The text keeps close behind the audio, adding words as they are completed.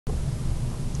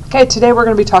Okay, today we're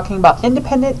going to be talking about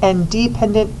independent and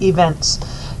dependent events.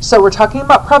 So we're talking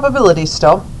about probabilities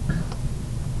still.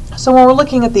 So when we're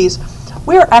looking at these,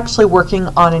 we are actually working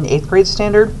on an 8th grade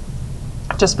standard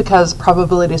just because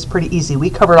probability is pretty easy. We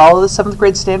covered all of the 7th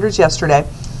grade standards yesterday,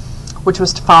 which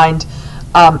was to find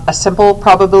a simple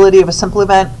probability of a simple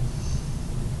event,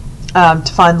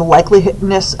 to find the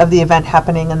likeliness of the event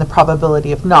happening and the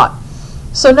probability of not.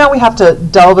 So now we have to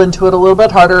delve into it a little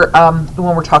bit harder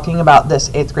when we're talking about this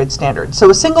 8th grade standard. So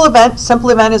a single event, simple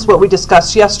event, is what we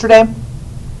discussed yesterday,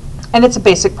 and it's a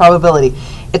basic probability.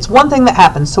 It's one thing that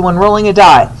happens. So when rolling a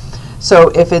die, so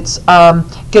if it's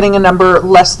getting a number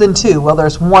less than 2, well,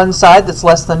 there's one side that's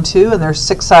less than 2, and there's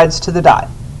 6 sides to the die.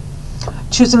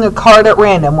 Choosing a card at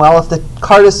random, well,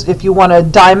 if you want a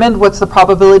diamond, what's the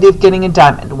probability of getting a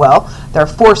diamond? Well, there are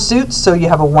 4 suits, so you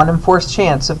have a 1 in 4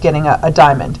 chance of getting a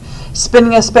diamond.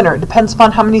 Spinning a spinner, it depends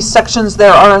upon how many sections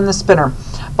there are in the spinner.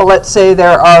 But let's say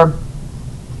there are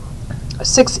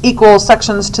 6 equal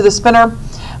sections to the spinner,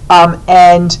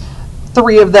 and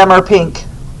 3 of them are pink.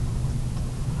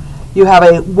 You have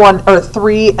a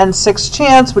 3 and 6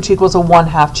 chance, which equals a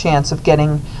 1/2 chance of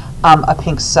getting a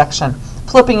pink section.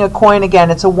 Flipping a coin,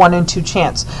 again, it's a 1 in 2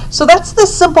 chance. So that's the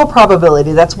simple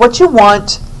probability. That's what you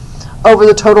want over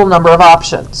the total number of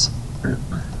options.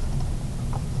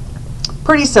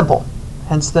 Pretty simple,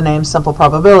 hence the name simple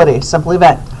probability, simple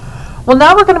event. Well,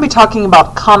 now we're going to be talking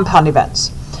about compound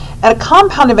events. And a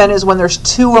compound event is when there's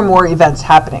 2 or more events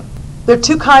happening. There are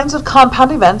 2 kinds of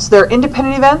compound events. There are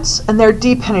independent events and there are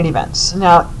dependent events.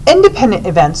 Now, independent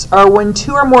events are when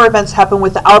 2 or more events happen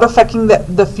without affecting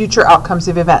the future outcomes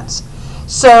of events.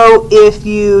 So if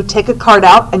you take a card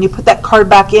out and you put that card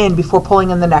back in before pulling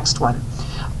in the next one,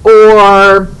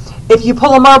 or if you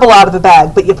pull a marble out of a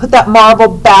bag, but you put that marble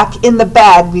back in the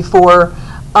bag before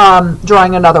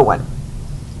drawing another one.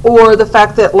 Or the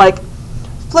fact that, like,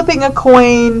 flipping a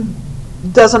coin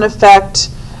doesn't affect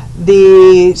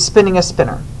the spinning a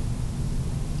spinner.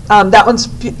 That one's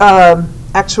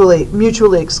actually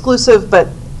mutually exclusive, but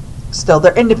still,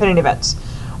 they're independent events,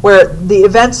 where the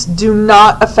events do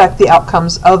not affect the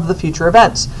outcomes of the future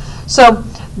events. So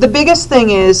the biggest thing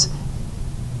is,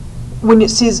 when you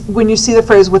see the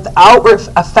phrase without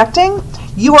affecting,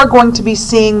 you are going to be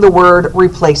seeing the word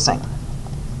replacing,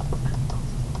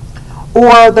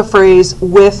 or the phrase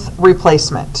with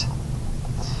replacement.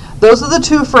 Those are the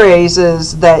 2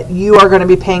 phrases that you are going to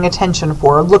be paying attention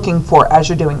for, looking for as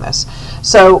you're doing this.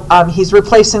 So he's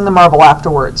replacing the marble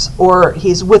afterwards, or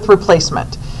he's with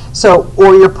replacement. So,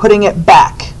 or you're putting it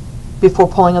back before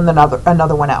pulling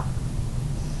another one out.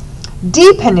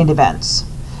 Dependent events.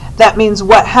 That means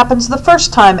what happens the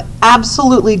first time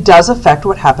absolutely does affect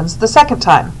what happens the second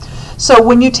time. So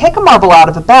when you take a marble out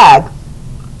of a bag,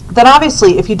 then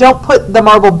obviously if you don't put the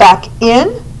marble back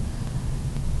in,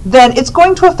 then it's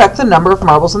going to affect the number of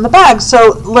marbles in the bag.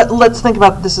 So let's think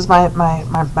about, this is my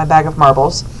bag of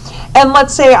marbles. And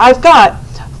let's say I've got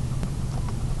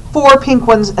 4 pink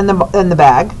ones in the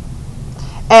bag,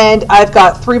 and I've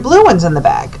got 3 blue ones in the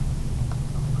bag.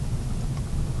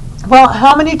 Well,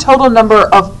 how many total number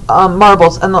of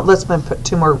marbles, and let's put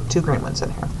 2 green ones in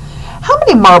here. How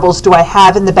many marbles do I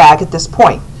have in the bag at this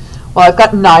point? Well, I've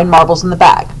got 9 marbles in the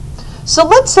bag. So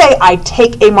let's say I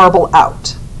take a marble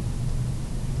out.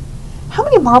 How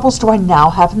many marbles do I now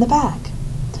have in the bag?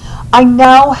 I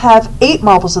now have 8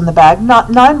 marbles in the bag,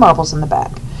 not 9 marbles in the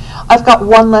bag. I've got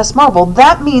 1 less marble.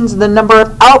 That means the number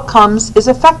of outcomes is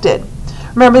affected.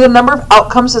 Remember, the number of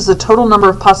outcomes is the total number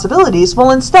of possibilities.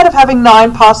 Well, instead of having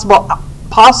 9 possible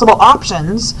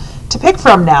options to pick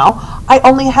from now, I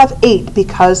only have 8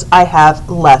 because I have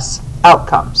less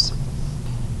outcomes.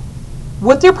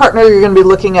 With your partner, you're going to be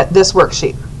looking at this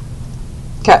worksheet.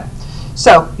 Okay,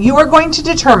 so you are going to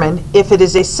determine if it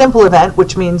is a simple event,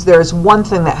 which means there is one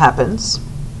thing that happens.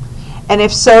 And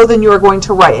if so, then you are going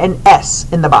to write an S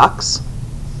in the box,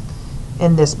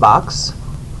 in this box.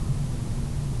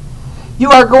 You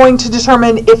are going to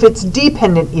determine if it's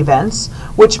dependent events,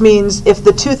 which means if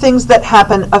the 2 things that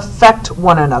happen affect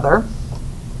one another,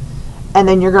 and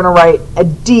then you're going to write a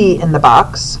D in the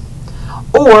box.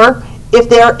 Or if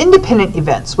they are independent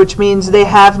events, which means they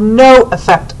have no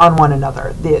effect on one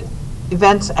another, the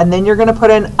events, and then you're going to put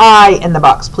an I in the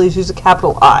box. Please use a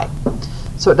capital I,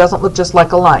 so it doesn't look just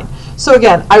like a line. So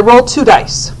again, I rolled 2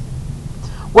 dice.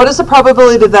 What is the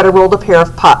probability that I rolled a pair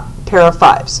of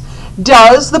 5s?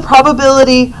 Does the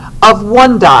probability of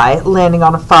one die landing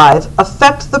on a 5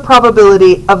 affect the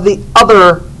probability of the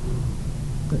other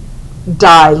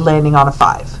die landing on a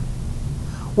 5?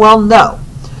 Well, no.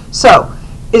 So,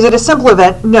 is it a simple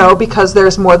event? No, because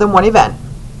there's more than one event.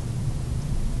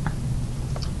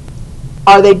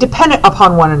 Are they dependent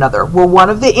upon one another? Will one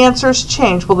of the answers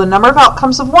change? Will the number of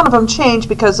outcomes of one of them change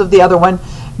because of the other one?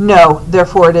 No,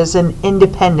 therefore it is an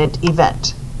independent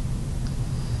event.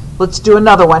 Let's do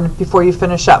another one before you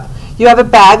finish up. You have a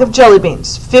bag of jelly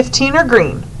beans. 15 are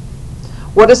green.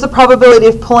 What is the probability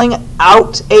of pulling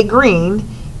out a green,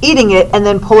 eating it, and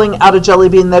then pulling out a jelly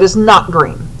bean that is not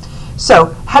green?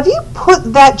 So, have you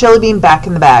put that jelly bean back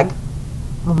in the bag?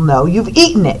 Well, no, you've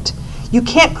eaten it. You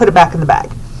can't put it back in the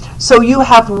bag. So you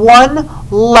have one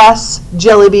less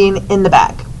jelly bean in the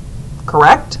bag,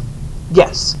 correct?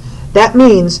 Yes. That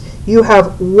means you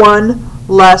have one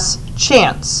less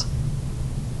chance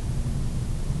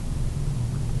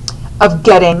of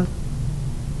getting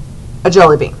a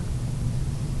jelly bean,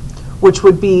 which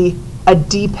would be a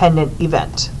dependent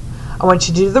event. I want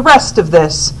you to do the rest of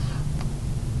this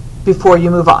before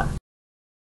you move on.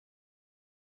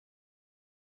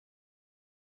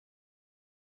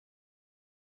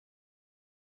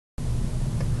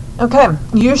 Okay,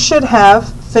 you should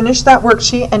have finished that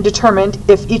worksheet and determined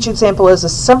if each example is a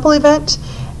simple event,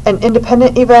 an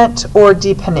independent event, or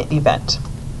dependent event.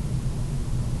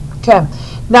 Okay,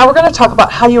 now we're going to talk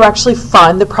about how you actually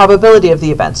find the probability of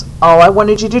the events. All I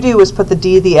wanted you to do was put the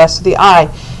D, the S, or the I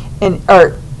in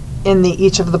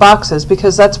each of the boxes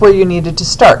because that's where you needed to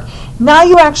start. Now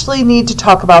you actually need to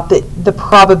talk about the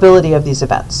probability of these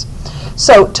events.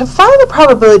 So to find the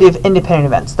probability of independent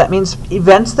events, that means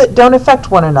events that don't affect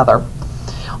one another,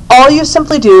 all you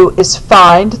simply do is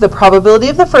find the probability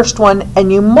of the first one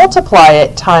and you multiply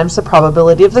it times the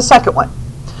probability of the second one.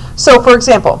 So for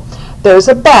example, there's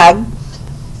a bag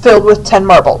filled with 10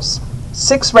 marbles,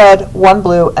 6 red, 1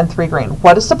 blue, and 3 green.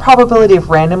 What is the probability of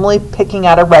randomly picking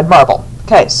out a red marble?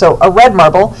 Okay, so a red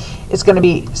marble is going to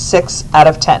be 6 out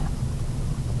of 10,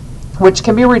 which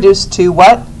can be reduced to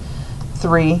what?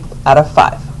 3 out of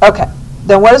 5. Okay,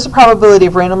 then what is the probability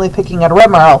of randomly picking out a red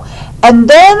marble and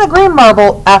then a green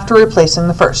marble after replacing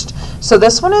the first? So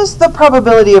this one is the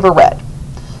probability of a red.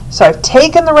 So I've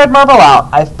taken the red marble out,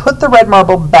 I've put the red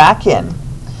marble back in.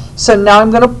 So now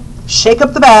I'm going to shake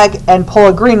up the bag and pull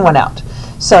a green one out.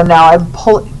 So now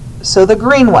so the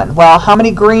green one, well, how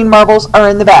many green marbles are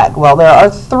in the bag? Well, there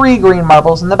are 3 green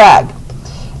marbles in the bag.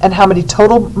 And how many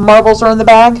total marbles are in the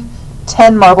bag?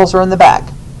 10 marbles are in the bag.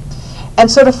 And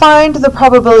so to find the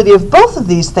probability of both of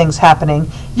these things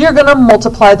happening, you're going to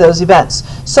multiply those events.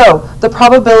 So the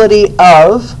probability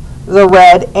of the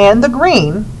red and the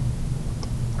green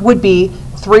would be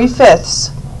 3/5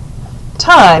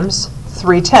 times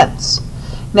 3/10.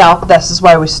 Now, this is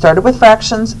why we started with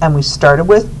fractions and we started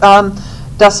with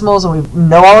decimals, and we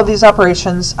know all of these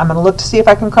operations. I'm going to look to see if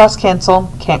I can cross cancel.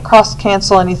 Can't cross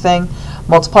cancel anything.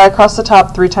 Multiply across the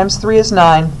top. 3 times 3 is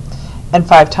 9. And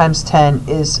 5 times 10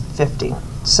 is 50.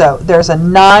 So there's a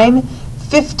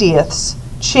 9/50ths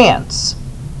chance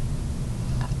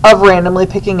of randomly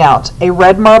picking out a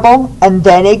red marble and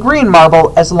then a green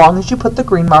marble as long as you put the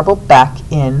green marble back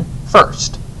in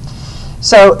first.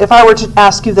 So if I were to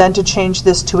ask you then to change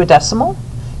this to a decimal,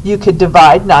 you could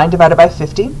divide 9 divided by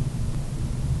 50.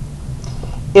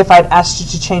 If I'd asked you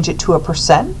to change it to a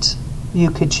percent, you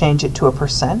could change it to a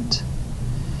percent.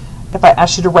 If I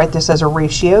asked you to write this as a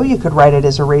ratio, you could write it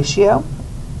as a ratio.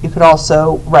 You could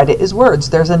also write it as words.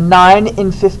 There's a 9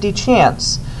 in 50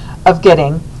 chance of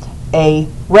getting a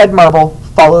red marble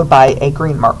followed by a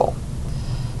green marble.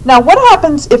 Now, what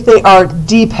happens if they are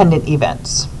dependent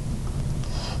events?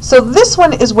 So this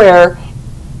one is where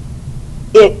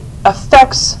it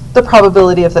affects the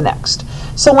probability of the next.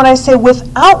 So when I say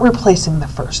without replacing the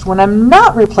first, when I'm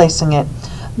not replacing it,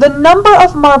 the number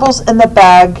of marbles in the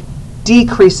bag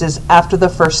decreases after the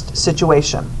first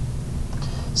situation.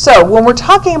 So when we're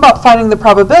talking about finding the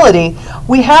probability,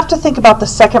 we have to think about the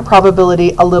second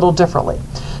probability a little differently.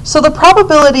 So the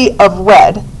probability of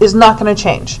red is not going to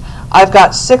change. I've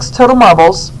got 6 total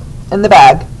marbles in the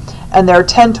bag, and there are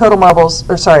 10 total marbles,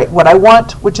 or sorry, what I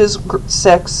want, which is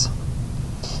 6,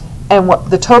 and what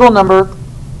the total number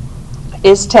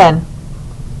is 10.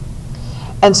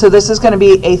 And so this is going to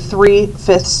be a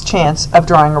 3/5 chance of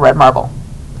drawing a red marble.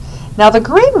 Now the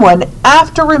green one,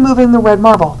 after removing the red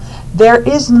marble, there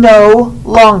is no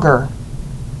longer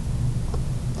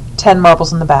 10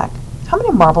 marbles in the bag. How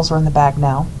many marbles are in the bag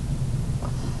now?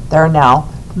 There are now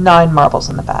 9 marbles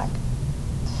in the bag.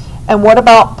 And what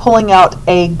about pulling out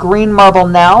a green marble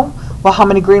now? Well, how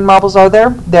many green marbles are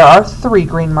there? There are 3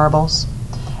 green marbles.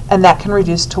 And that can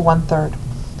reduce to 1/3.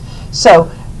 So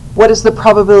what is the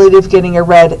probability of getting a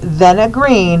red, then a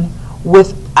green,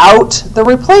 without the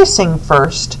replacing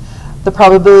first? The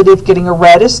probability of getting a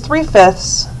red is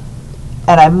 3/5,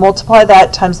 and I multiply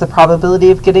that times the probability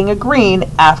of getting a green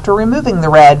after removing the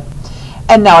red,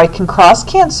 And now I can cross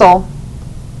cancel,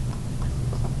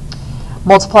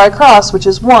 multiply across, which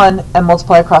is 1, and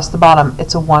multiply across the bottom.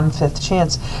 It's a 1/5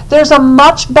 chance. There's a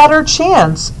much better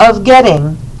chance of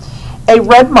getting a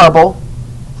red marble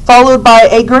followed by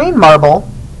a green marble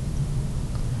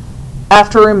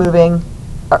after removing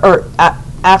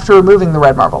the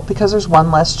red marble, because there's one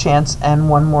less chance and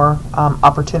one more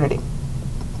opportunity.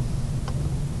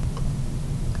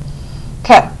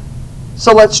 Okay,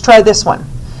 so let's try this one.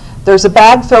 There's a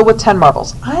bag filled with 10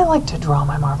 marbles. I like to draw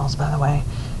my marbles, by the way,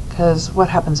 because what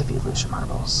happens if you lose your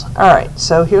marbles? All right,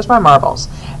 so here's my marbles,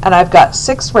 and I've got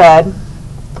 6 red,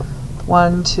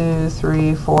 1, 2,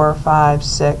 3, 4, 5,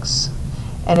 6,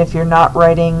 and if you're not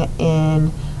writing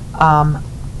in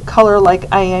color like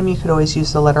I am, you could always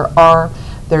use the letter R.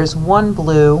 There's 1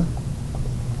 blue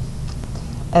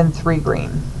and 3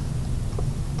 green.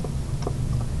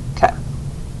 Okay.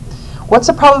 What's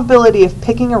the probability of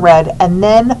picking a red and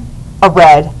then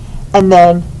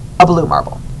a blue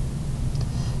marble?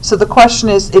 So the question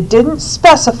is, it didn't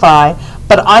specify,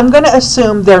 but I'm going to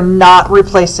assume they're not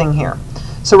replacing here.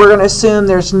 So we're going to assume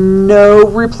there's no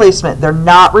replacement. They're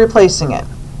not replacing it.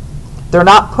 They're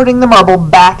not putting the marble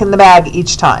back in the bag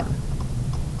each time.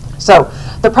 So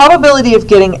the probability of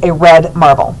getting a red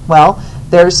marble, well,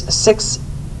 there's 6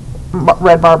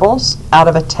 red marbles out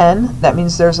of a 10. That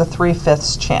means there's a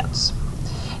 3/5 chance.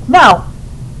 Now,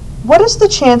 what is the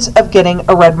chance of getting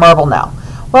a red marble now?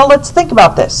 Well, let's think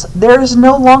about this. There is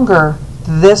no longer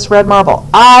this red marble.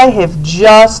 I have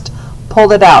just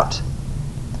pulled it out.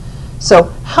 So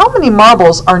how many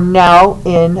marbles are now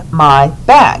in my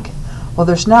bag? Well,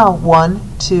 there's now 1,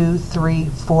 2, 3,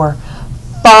 4,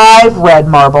 5 red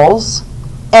marbles.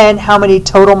 And how many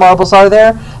total marbles are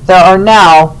there? There are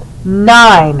now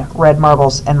 9 red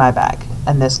marbles in my bag.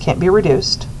 And this can't be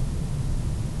reduced.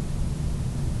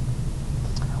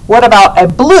 What about a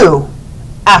blue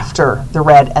after the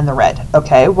red and the red?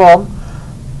 Okay, well,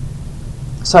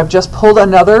 so I've just pulled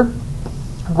another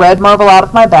red marble out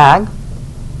of my bag.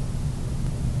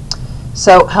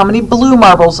 So how many blue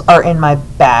marbles are in my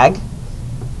bag?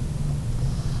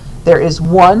 There is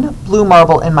 1 blue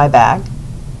marble in my bag.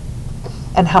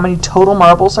 And how many total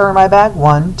marbles are in my bag?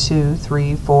 1, 2,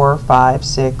 3, 4, 5,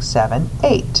 6, 7,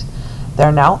 8. There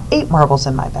are now 8 marbles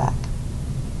in my bag.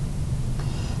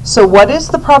 So what is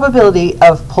the probability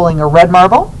of pulling a red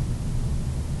marble?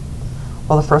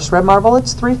 Well, the first red marble,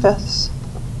 it's 3/5.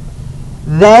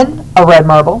 Then a red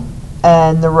marble,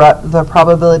 and the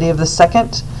probability of the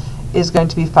second is going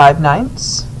to be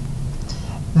 5/9.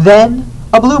 Then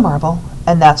a blue marble,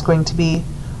 and that's going to be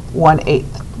 1/8.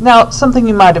 Now, something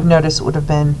you might have noticed would have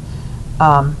been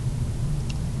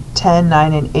 10,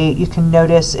 9, and 8. You can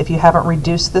notice if you haven't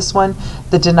reduced this one,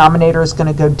 the denominator is going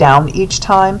to go down each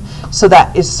time. So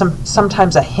that is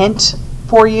sometimes a hint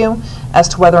for you as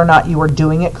to whether or not you are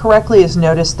doing it correctly. Is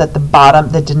notice that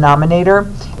the denominator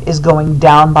is going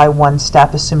down by 1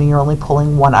 step, assuming you're only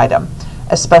pulling 1 item,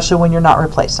 especially when you're not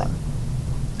replacing.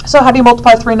 So how do you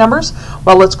multiply 3 numbers?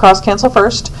 Well, let's cross cancel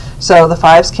first. So the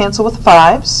 5s cancel with the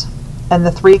 5s, and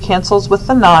the 3 cancels with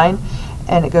the 9,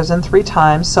 and it goes in 3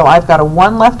 times. So I've got a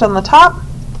 1 left on the top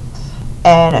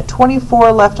and a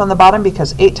 24 left on the bottom,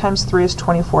 because 8 times 3 is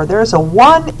 24. There is a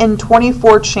 1 in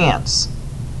 24 chance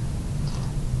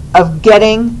of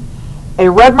getting a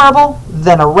red marble,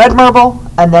 then a red marble,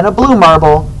 and then a blue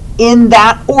marble in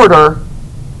that order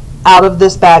out of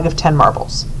this bag of 10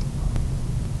 marbles.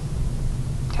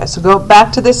 Okay, so go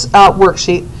back to this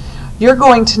worksheet. You're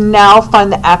going to now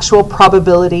find the actual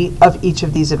probability of each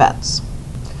of these events.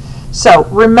 So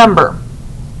remember,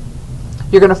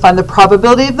 you're going to find the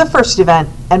probability of the first event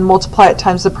and multiply it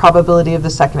times the probability of the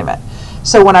second event.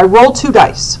 So when I roll 2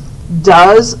 dice,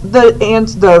 does the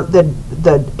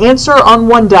answer on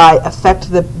one die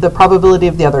affect the probability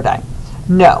of the other die?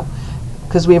 No,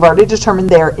 because we've already determined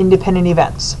they are independent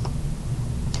events.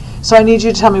 So I need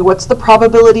you to tell me, what's the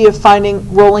probability of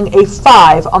rolling a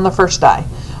 5 on the first die?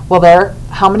 Well,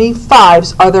 how many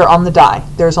 5s are there on the die?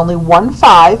 There's only 1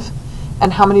 5,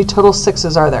 and how many total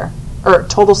 6s are there? Or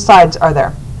total sides are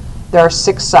there? There are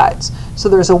 6 sides. So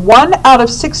there's a 1 out of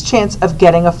 6 chance of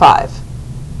getting a 5.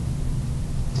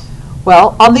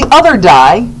 Well, on the other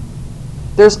die,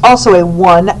 there's also a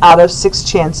 1 out of 6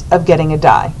 chance of getting a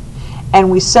die. And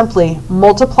we simply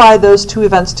multiply those 2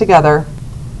 events together.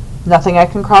 Nothing I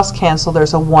can cross cancel.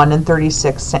 There's a 1 in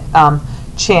 36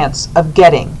 chance of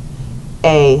getting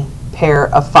a pair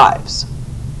of 5s.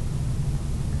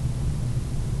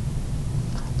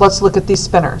 Let's look at these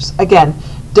spinners. Again,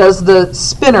 does the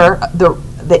spinner,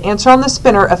 the answer on the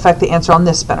spinner affect the answer on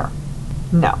this spinner?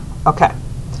 No. Okay.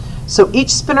 So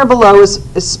each spinner below is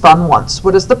spun once.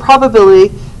 What is the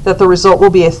probability that the result will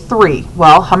be a 3.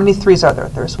 Well, how many 3s are there?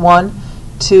 There's 1,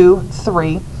 2,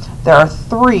 3. There are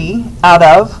 3 out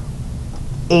of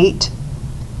 8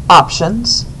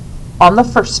 options on the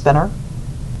first spinner.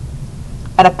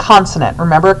 And a consonant.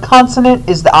 Remember, a consonant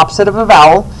is the opposite of a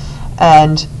vowel,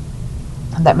 and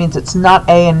that means it's not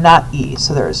A and not E.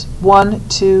 So there's 1,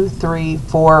 2, 3,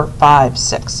 4, 5,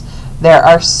 6. There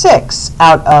are 6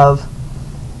 out of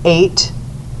 8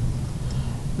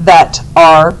 that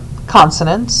are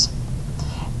consonants,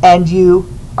 and you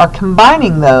are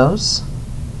combining those,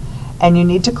 and you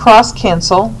need to cross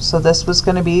cancel. So this was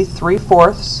going to be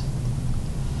 3/4.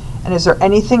 And is there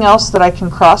anything else that I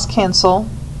can cross cancel?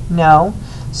 No.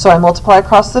 So I multiply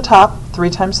across the top. 3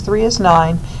 times 3 is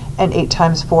 9, and 8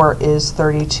 times 4 is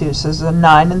 32. So there's a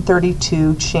 9 in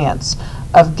 32 chance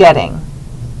of getting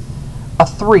a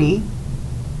 3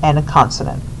 and a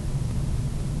consonant.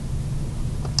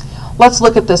 Let's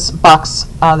look at this box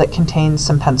that contains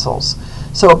some pencils.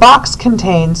 So a box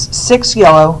contains 6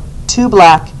 yellow, 2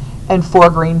 black, and 4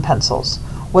 green pencils.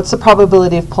 What's the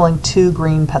probability of pulling 2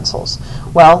 green pencils?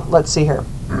 Well, let's see here.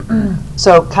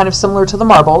 So kind of similar to the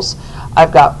marbles,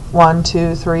 I've got 1,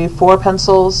 2, 3, 4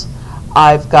 pencils,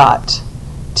 I've got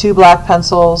 2 black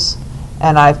pencils,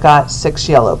 and I've got 6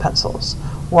 yellow pencils.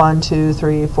 1, 2,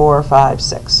 3, 4, 5,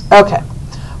 6. Okay,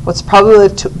 what's the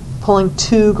probability of pulling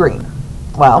 2 green?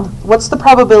 Well, what's the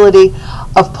probability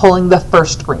of pulling the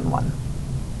first green one?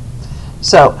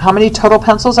 So how many total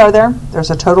pencils are there?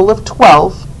 There's a total of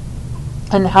 12.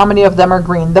 And how many of them are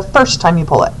green the first time you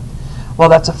pull it? Well,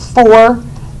 that's a 4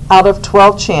 out of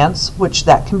 12 chance, which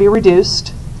that can be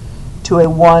reduced to a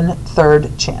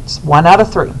 1/3 chance. 1 out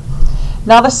of 3.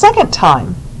 Now the second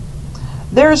time,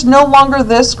 there's no longer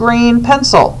this green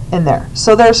pencil in there.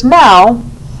 So there's now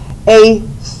a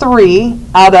 3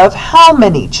 out of how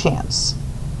many chance?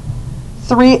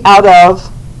 3 out of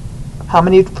how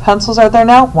many pencils are there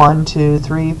now? 1, 2,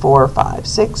 3, 4, 5,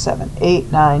 6, 7,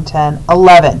 8, 9, 10,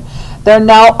 11. There are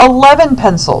now 11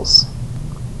 pencils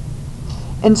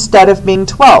instead of being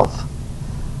 12.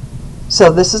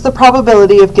 So this is the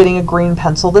probability of getting a green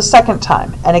pencil the second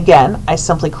time. And again, I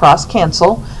simply cross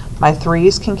cancel. My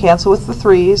 3's can cancel with the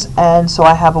 3's, and so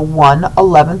I have a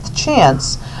 1/11th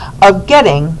chance of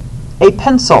getting a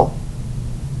pencil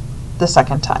the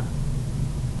second time.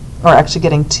 Or actually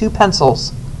getting 2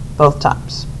 pencils both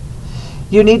times.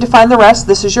 You need to find the rest.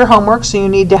 This is your homework, so you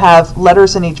need to have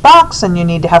letters in each box, and you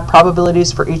need to have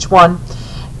probabilities for each one.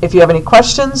 If you have any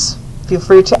questions, feel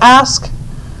free to ask.